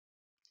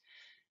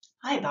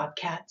Hi,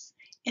 Bobcats.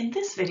 In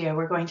this video,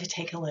 we're going to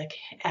take a look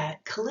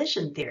at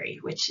collision theory,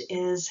 which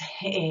is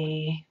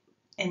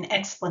an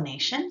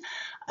explanation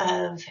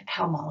of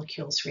how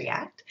molecules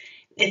react.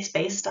 It's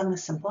based on the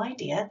simple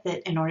idea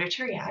that in order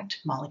to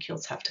react,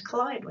 molecules have to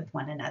collide with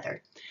one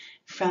another.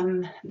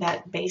 From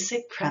that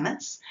basic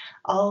premise,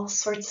 all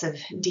sorts of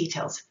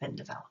details have been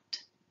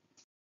developed.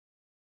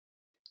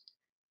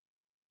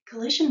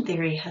 Collision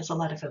theory has a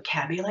lot of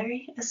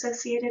vocabulary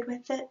associated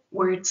with it,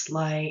 words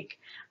like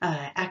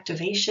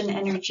activation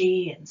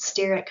energy and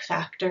steric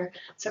factor.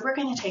 So we're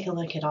going to take a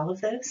look at all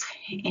of those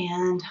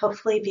and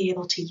hopefully be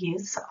able to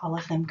use all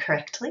of them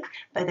correctly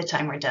by the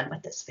time we're done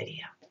with this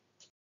video.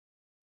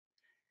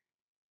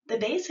 The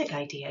basic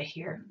idea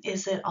here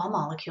is that all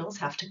molecules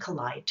have to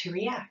collide to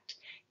react.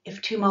 If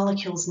two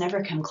molecules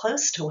never come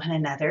close to one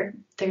another,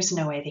 there's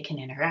no way they can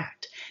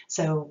interact.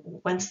 So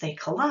once they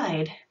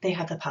collide, they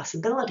have the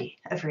possibility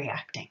of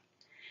reacting.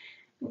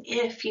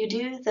 If you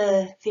do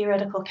the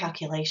theoretical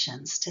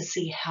calculations to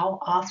see how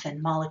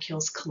often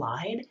molecules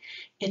collide,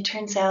 it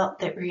turns out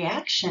that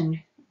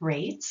reaction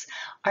rates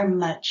are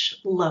much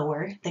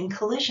lower than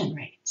collision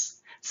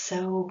rates.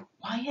 So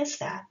why is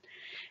that?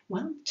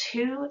 Well,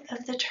 two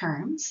of the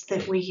terms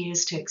that we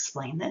use to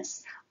explain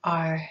this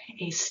are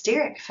a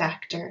steric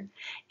factor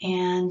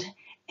and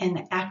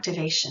an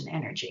activation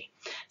energy.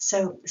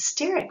 So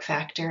steric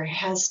factor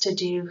has to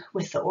do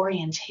with the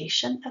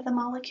orientation of the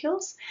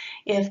molecules.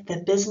 If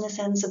the business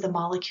ends of the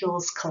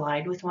molecules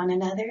collide with one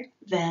another,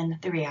 then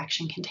the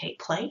reaction can take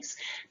place.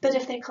 But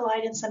if they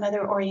collide in some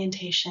other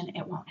orientation,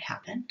 it won't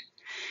happen.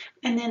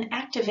 And then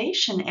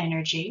activation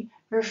energy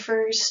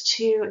refers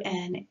to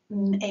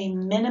a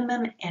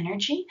minimum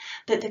energy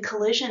that the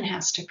collision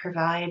has to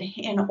provide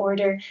in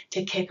order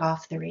to kick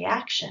off the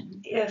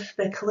reaction. If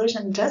the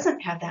collision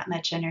doesn't have that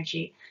much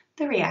energy,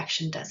 the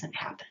reaction doesn't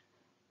happen.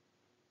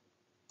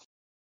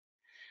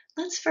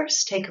 Let's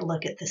first take a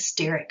look at the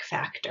steric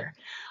factor.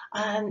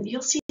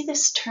 You'll see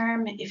this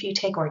term if you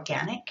take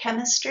organic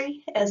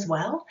chemistry as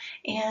well.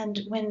 And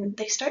when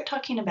they start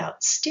talking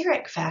about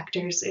steric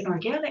factors in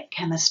organic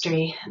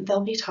chemistry,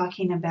 they'll be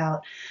talking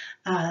about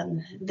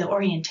the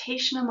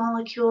orientation of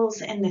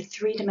molecules and the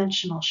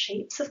three-dimensional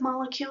shapes of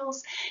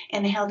molecules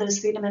and how those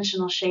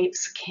three-dimensional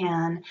shapes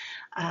can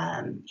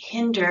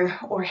hinder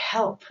or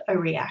help a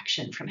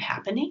reaction from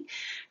happening.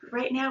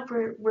 Right now,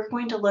 we're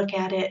going to look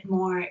at it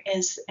more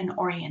as an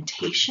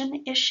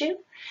orientation issue.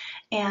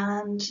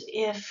 And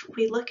if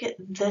we look at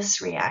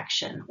this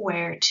reaction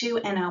where two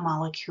NO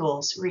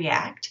molecules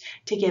react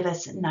to give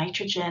us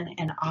nitrogen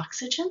and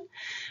oxygen,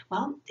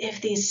 well,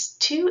 if these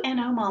two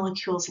NO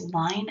molecules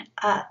line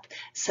up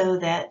so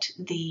that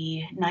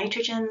the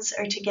nitrogens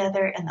are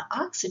together and the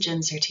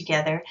oxygens are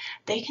together,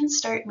 they can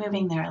start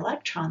moving their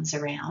electrons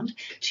around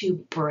to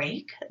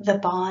break the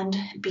bond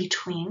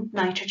between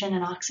nitrogen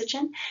and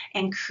oxygen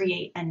and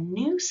create a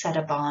new set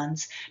of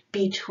bonds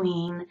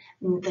between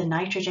the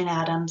nitrogen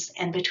atoms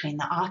and between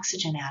the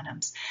oxygen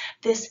atoms.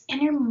 This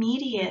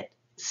intermediate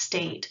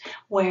state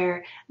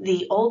where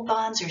the old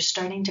bonds are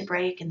starting to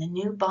break and the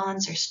new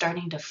bonds are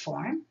starting to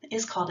form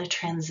is called a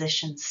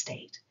transition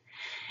state.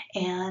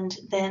 And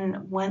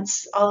then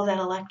once all of that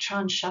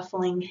electron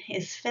shuffling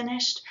is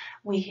finished,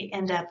 we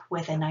end up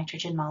with a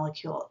nitrogen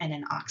molecule and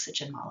an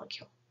oxygen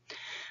molecule.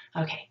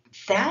 Okay,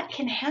 that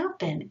can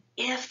happen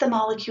if the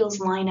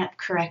molecules line up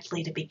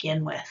correctly to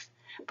begin with.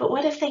 But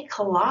what if they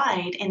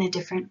collide in a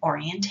different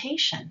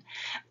orientation?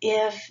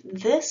 If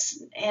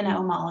this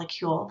NO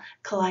molecule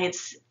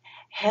collides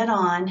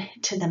head-on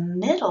to the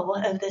middle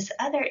of this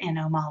other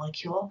NO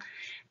molecule,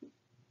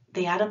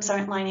 the atoms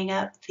aren't lining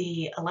up,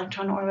 the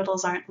electron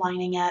orbitals aren't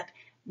lining up,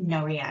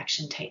 no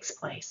reaction takes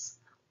place.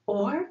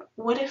 Or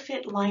what if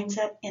it lines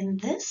up in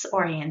this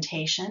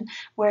orientation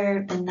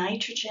where the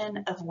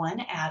nitrogen of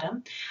one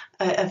atom,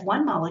 of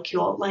one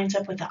molecule lines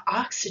up with the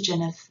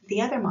oxygen of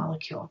the other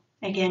molecule?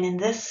 Again, in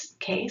this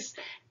case,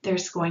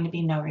 there's going to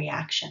be no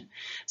reaction.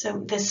 So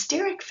the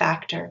steric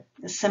factor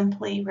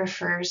simply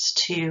refers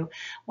to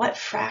what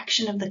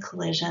fraction of the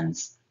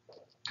collisions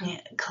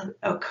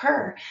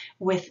occur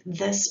with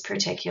this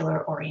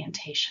particular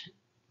orientation.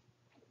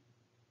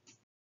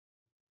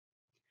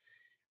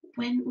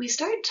 When we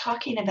start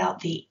talking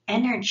about the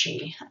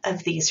energy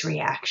of these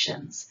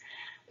reactions,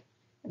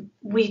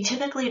 we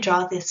typically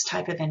draw this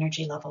type of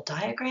energy level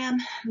diagram.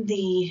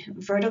 The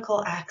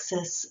vertical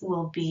axis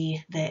will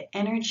be the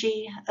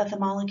energy of the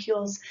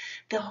molecules.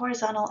 The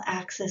horizontal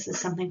axis is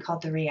something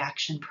called the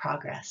reaction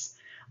progress.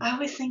 I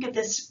always think of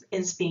this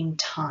as being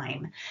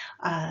time,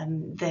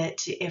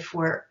 that if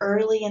we're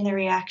early in the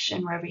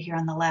reaction, we're over here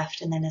on the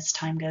left, and then as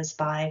time goes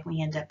by,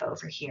 we end up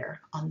over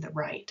here on the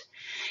right.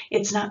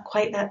 It's not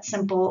quite that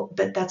simple,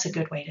 but that's a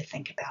good way to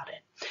think about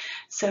it.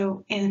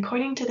 So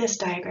according to this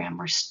diagram,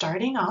 we're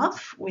starting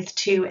off with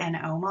two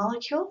NO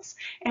molecules,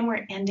 and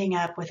we're ending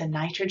up with a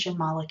nitrogen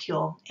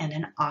molecule and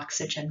an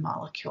oxygen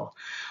molecule.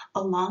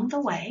 Along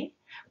the way,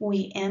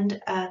 we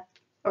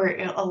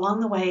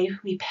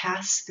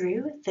pass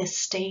through this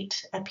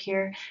state up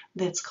here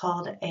that's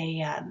called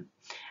a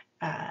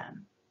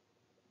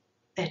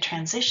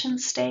transition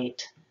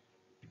state.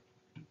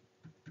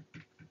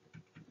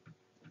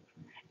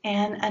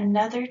 And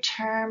another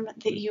term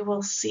that you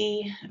will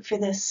see for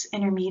this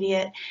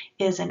intermediate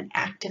is an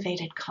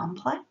activated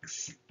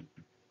complex.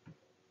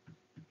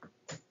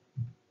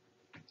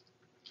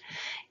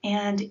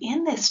 And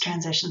in this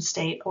transition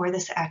state, or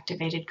this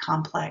activated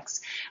complex,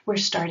 we're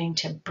starting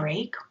to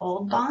break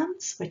old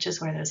bonds, which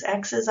is where those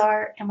X's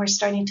are, and we're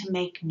starting to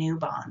make new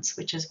bonds,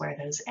 which is where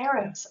those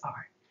arrows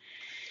are.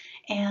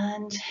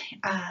 And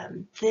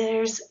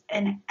there's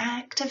an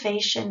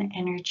activation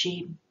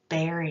energy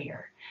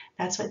barrier.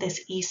 That's what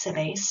this E sub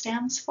A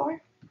stands for.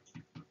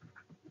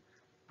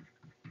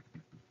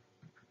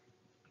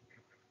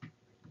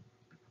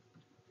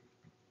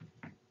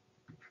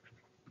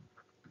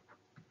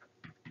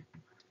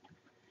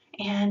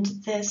 And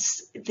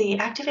the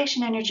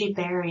activation energy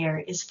barrier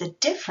is the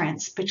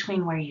difference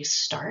between where you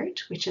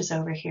start, which is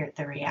over here at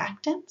the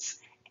reactants,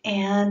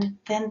 and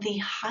then the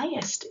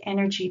highest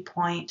energy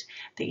point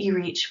that you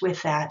reach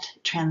with that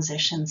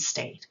transition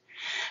state.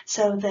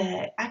 So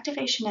the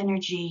activation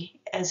energy,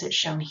 as it's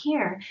shown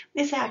here,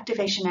 is the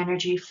activation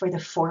energy for the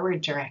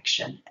forward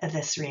direction of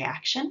this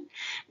reaction.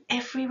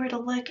 If we were to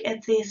look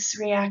at this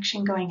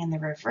reaction going in the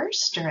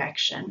reverse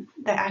direction,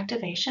 the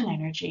activation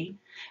energy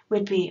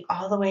would be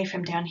all the way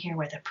from down here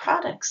where the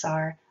products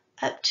are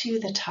up to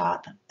the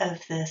top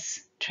of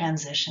this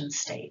transition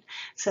state.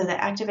 So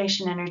the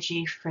activation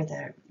energy for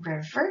the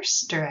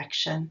reverse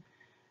direction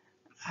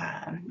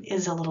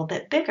is a little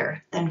bit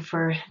bigger than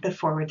for the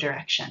forward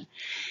direction.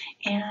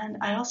 And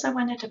I also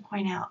wanted to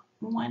point out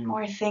one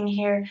more thing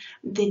here.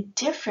 The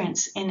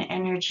difference in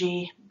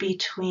energy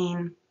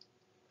between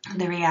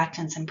the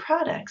reactants and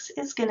products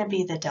is going to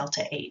be the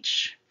delta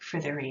H for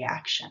the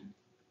reaction.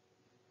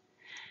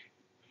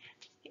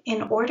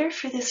 In order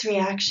for this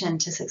reaction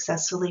to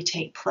successfully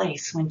take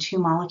place when two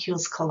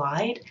molecules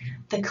collide,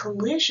 the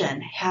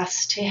collision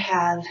has to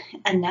have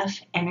enough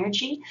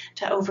energy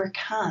to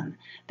overcome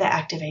the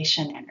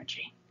activation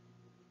energy.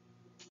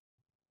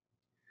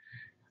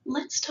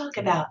 Let's talk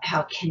about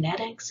how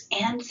kinetics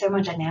and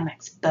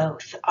thermodynamics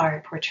both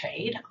are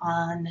portrayed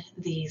on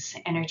these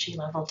energy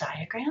level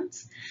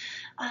diagrams.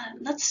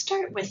 Let's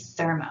start with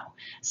thermo.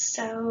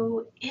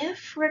 So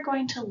if we're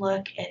going to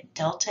look at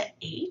delta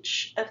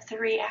H of the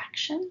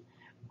reaction,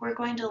 we're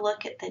going to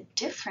look at the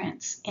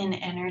difference in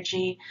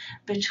energy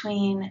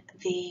between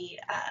the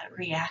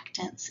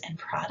reactants and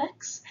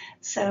products.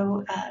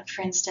 So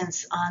for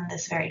instance, on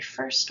this very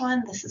first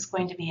one, this is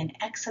going to be an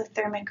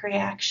exothermic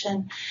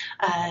reaction.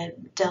 The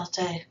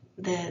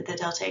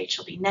delta H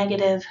will be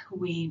negative.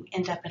 We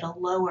end up at a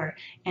lower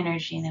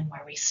energy than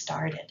where we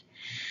started.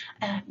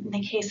 In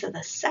the case of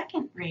the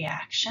second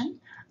reaction,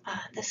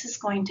 this is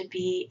going to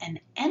be an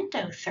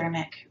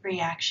endothermic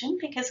reaction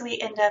because we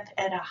end up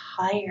at a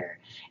higher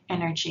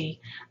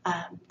energy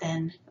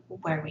than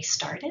where we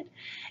started.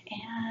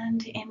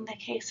 And in the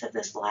case of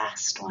this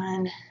last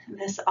one,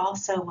 this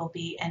also will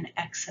be an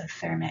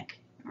exothermic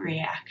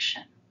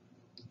reaction.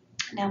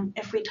 Now,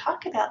 if we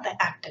talk about the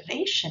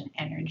activation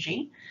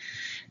energy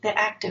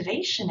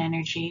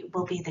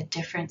will be the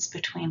difference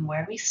between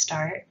where we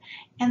start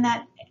and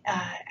that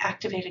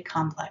activated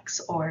complex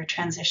or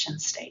transition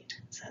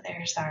state. So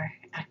there's our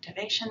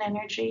activation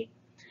energy.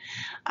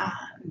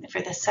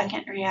 For the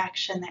second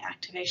reaction, the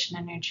activation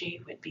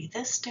energy would be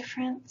this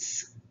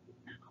difference.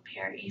 That will be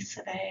our E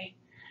sub A.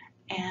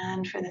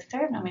 And for the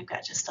third one, we've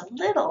got just a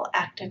little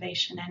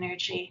activation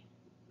energy.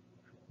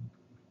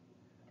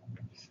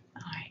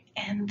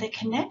 And the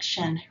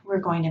connection we're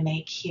going to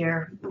make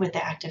here with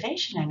the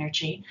activation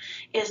energy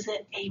is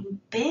that a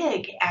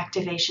big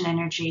activation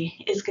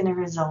energy is going to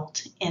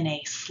result in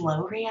a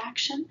slow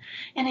reaction,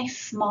 and a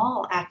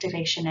small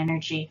activation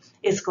energy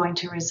is going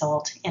to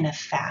result in a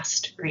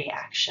fast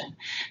reaction.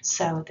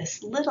 So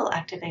this little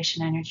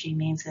activation energy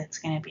means that it's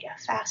going to be a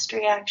fast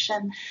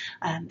reaction.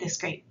 This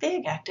great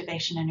big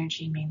activation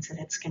energy means that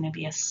it's going to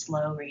be a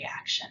slow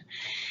reaction.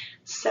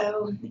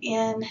 So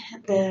in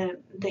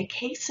the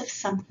case of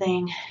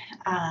something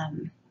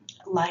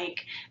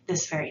like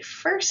this very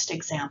first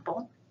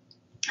example,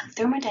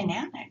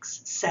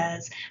 thermodynamics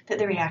says that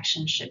the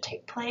reaction should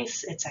take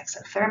place, it's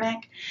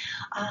exothermic,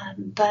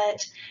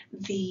 but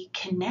the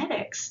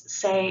kinetics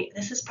say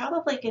this is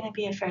probably going to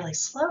be a fairly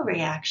slow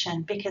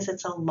reaction because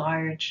it's a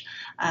large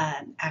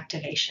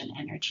activation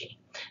energy.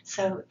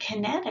 So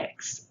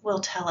kinetics will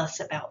tell us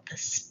about the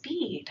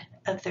speed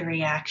of the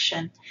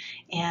reaction,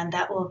 and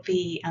that will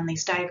be on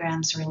these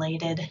diagrams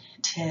related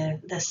to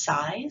the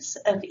size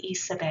of E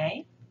sub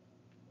A.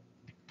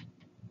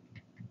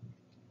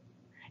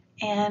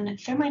 And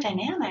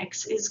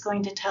thermodynamics is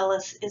going to tell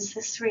us, is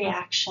this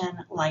reaction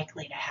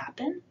likely to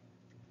happen?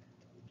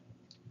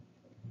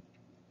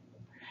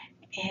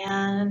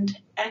 And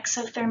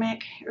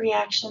exothermic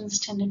reactions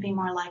tend to be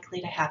more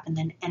likely to happen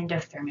than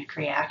endothermic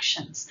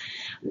reactions.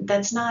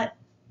 That's not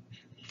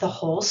the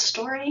whole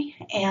story,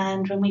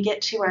 and when we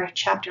get to our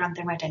chapter on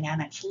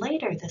thermodynamics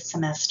later this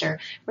semester,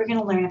 we're going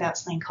to learn about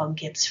something called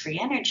Gibbs free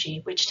energy,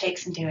 which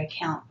takes into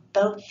account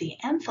both the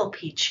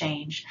enthalpy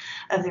change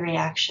of the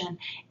reaction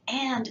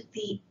and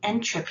the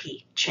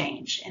entropy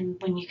change. And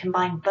when you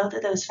combine both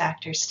of those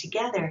factors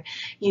together,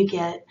 you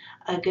get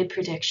a good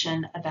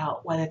prediction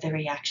about whether the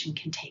reaction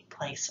can take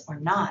place or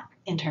not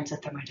in terms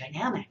of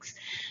thermodynamics.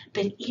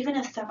 But even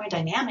if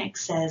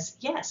thermodynamics says,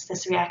 yes,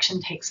 this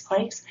reaction takes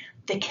place,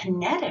 the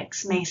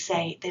kinetics may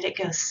say that it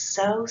goes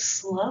so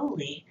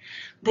slowly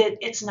that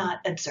it's not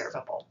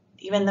observable.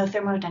 Even though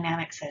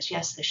thermodynamics says,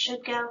 yes, this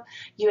should go,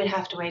 you would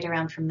have to wait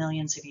around for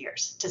millions of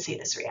years to see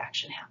this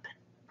reaction happen.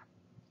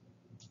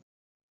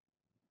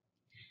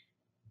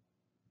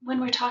 When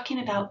we're talking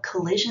about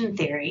collision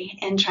theory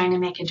and trying to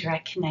make a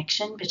direct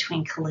connection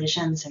between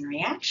collisions and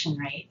reaction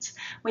rates,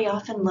 we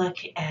often look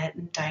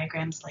at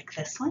diagrams like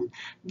this one.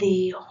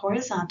 The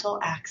horizontal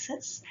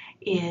axis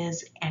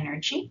is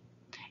energy.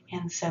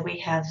 And so we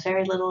have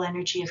very little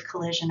energy of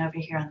collision over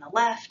here on the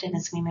left, and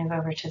as we move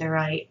over to the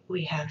right,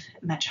 we have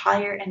much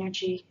higher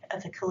energy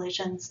of the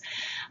collisions.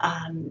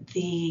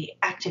 The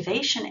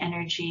activation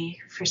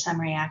energy for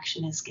some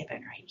reaction is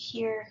given right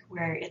here,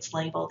 where it's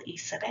labeled E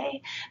sub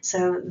A.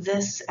 So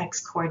this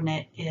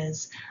x-coordinate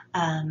is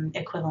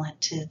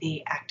equivalent to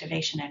the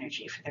activation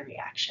energy for the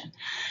reaction.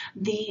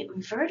 The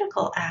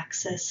vertical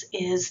axis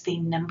is the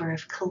number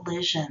of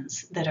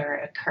collisions that are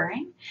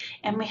occurring,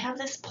 and we have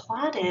this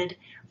plotted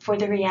for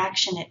the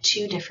reaction at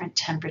two different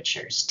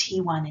temperatures,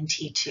 T1 and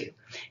T2.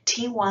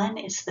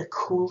 T1 is the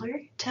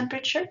cooler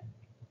temperature,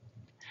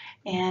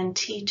 and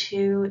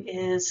T2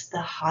 is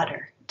the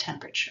hotter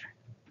temperature.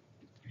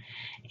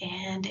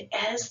 And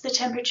as the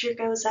temperature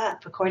goes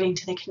up, according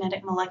to the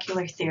kinetic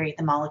molecular theory,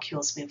 the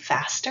molecules move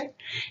faster.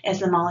 As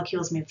the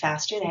molecules move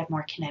faster, they have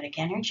more kinetic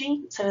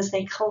energy. So as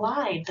they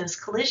collide, those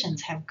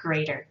collisions have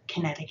greater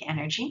kinetic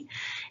energy.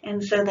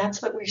 And so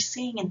that's what we're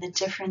seeing in the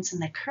difference in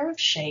the curve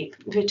shape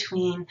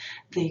between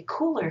the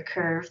cooler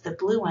curve, the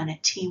blue one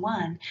at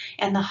T1,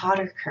 and the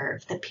hotter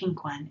curve, the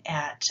pink one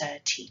at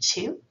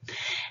T2.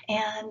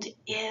 And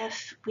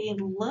if we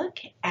look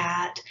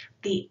at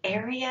the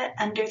area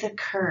under the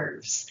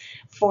curves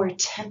for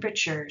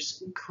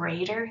temperatures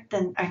greater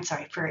than,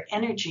 for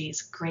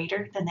energies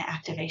greater than the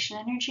activation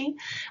energy,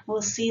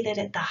 we'll see that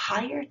at the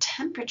higher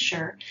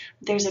temperature,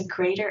 there's a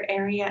greater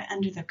area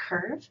under the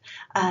curve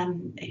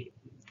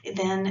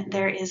than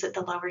there is at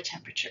the lower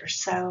temperature.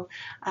 So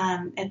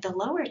at the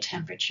lower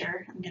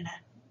temperature, I'm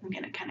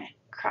gonna kind of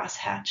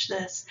cross-hatch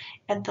this.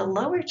 At the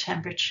lower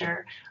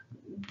temperature,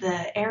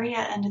 the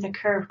area under the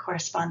curve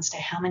corresponds to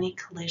how many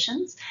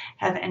collisions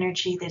have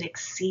energy that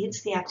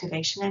exceeds the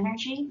activation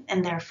energy,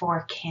 and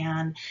therefore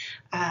can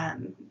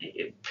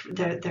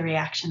the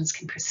reactions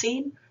can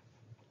proceed.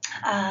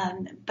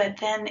 But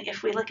then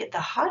if we look at the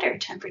hotter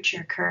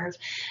temperature curve,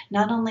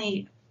 not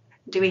only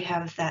do we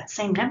have that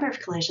same number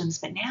of collisions,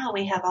 but now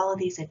we have all of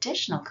these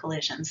additional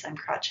collisions and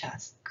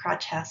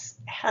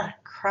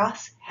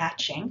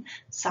cross-hatching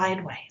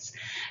sideways,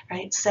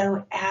 right?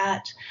 So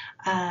at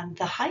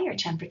the higher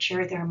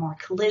temperature, there are more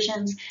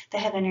collisions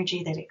that have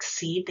energy that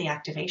exceed the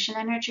activation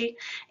energy,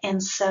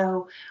 and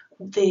so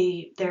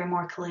there are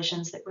more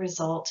collisions that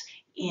result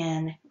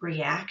in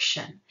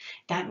reaction.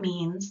 That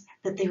means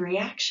that the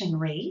reaction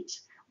rate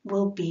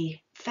will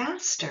be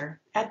faster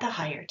at the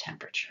higher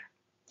temperature.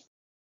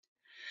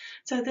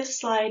 So this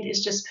slide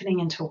is just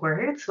putting into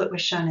words what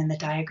was shown in the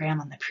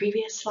diagram on the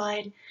previous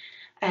slide.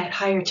 At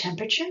higher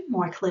temperature,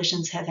 more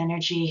collisions have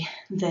energy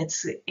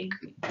that's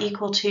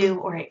equal to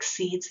or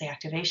exceeds the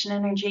activation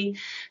energy.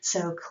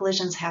 So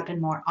collisions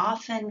happen more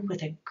often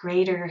with a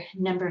greater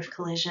number of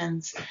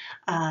collisions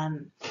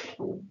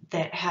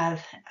that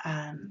have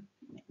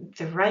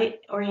the right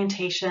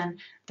orientation,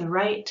 the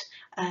right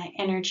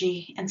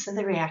energy, and so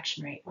the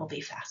reaction rate will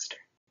be faster.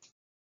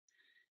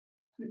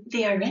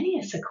 The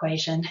Arrhenius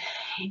equation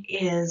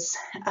is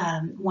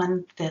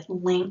one that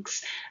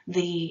links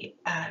the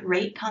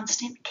rate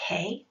constant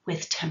K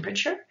with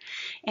temperature.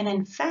 And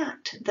in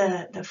fact,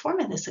 the form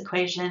of this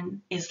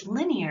equation is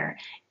linear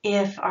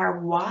if our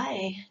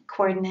y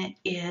coordinate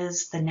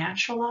is the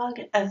natural log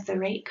of the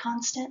rate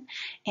constant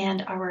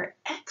and our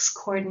x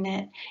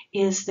coordinate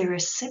is the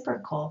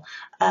reciprocal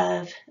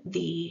of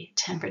the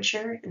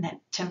temperature, and that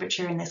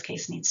temperature in this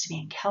case needs to be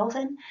in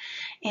Kelvin.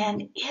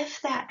 And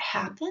if that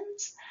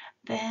happens,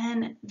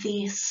 then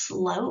the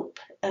slope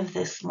of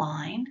this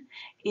line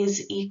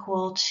is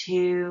equal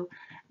to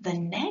the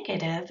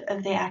negative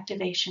of the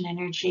activation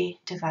energy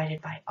divided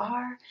by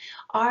R.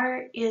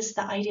 R is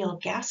the ideal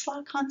gas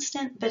law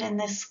constant, but in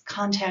this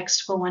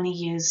context, we'll want to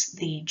use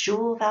the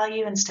joule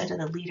value instead of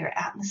the liter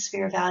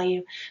atmosphere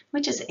value,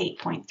 which is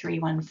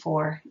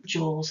 8.314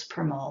 joules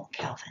per mole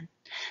Kelvin.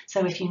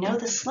 So if you know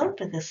the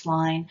slope of this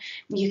line,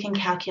 you can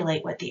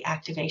calculate what the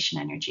activation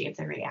energy of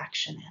the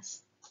reaction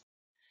is.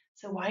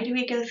 So why do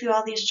we go through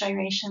all these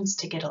gyrations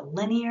to get a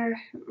linear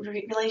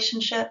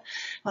relationship?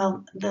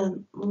 Well,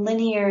 the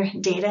linear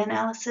data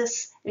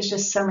analysis is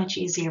just so much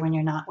easier when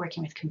you're not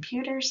working with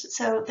computers.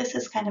 So this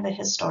is kind of a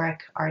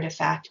historic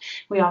artifact.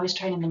 We always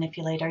try to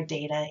manipulate our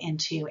data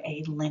into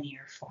a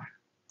linear form.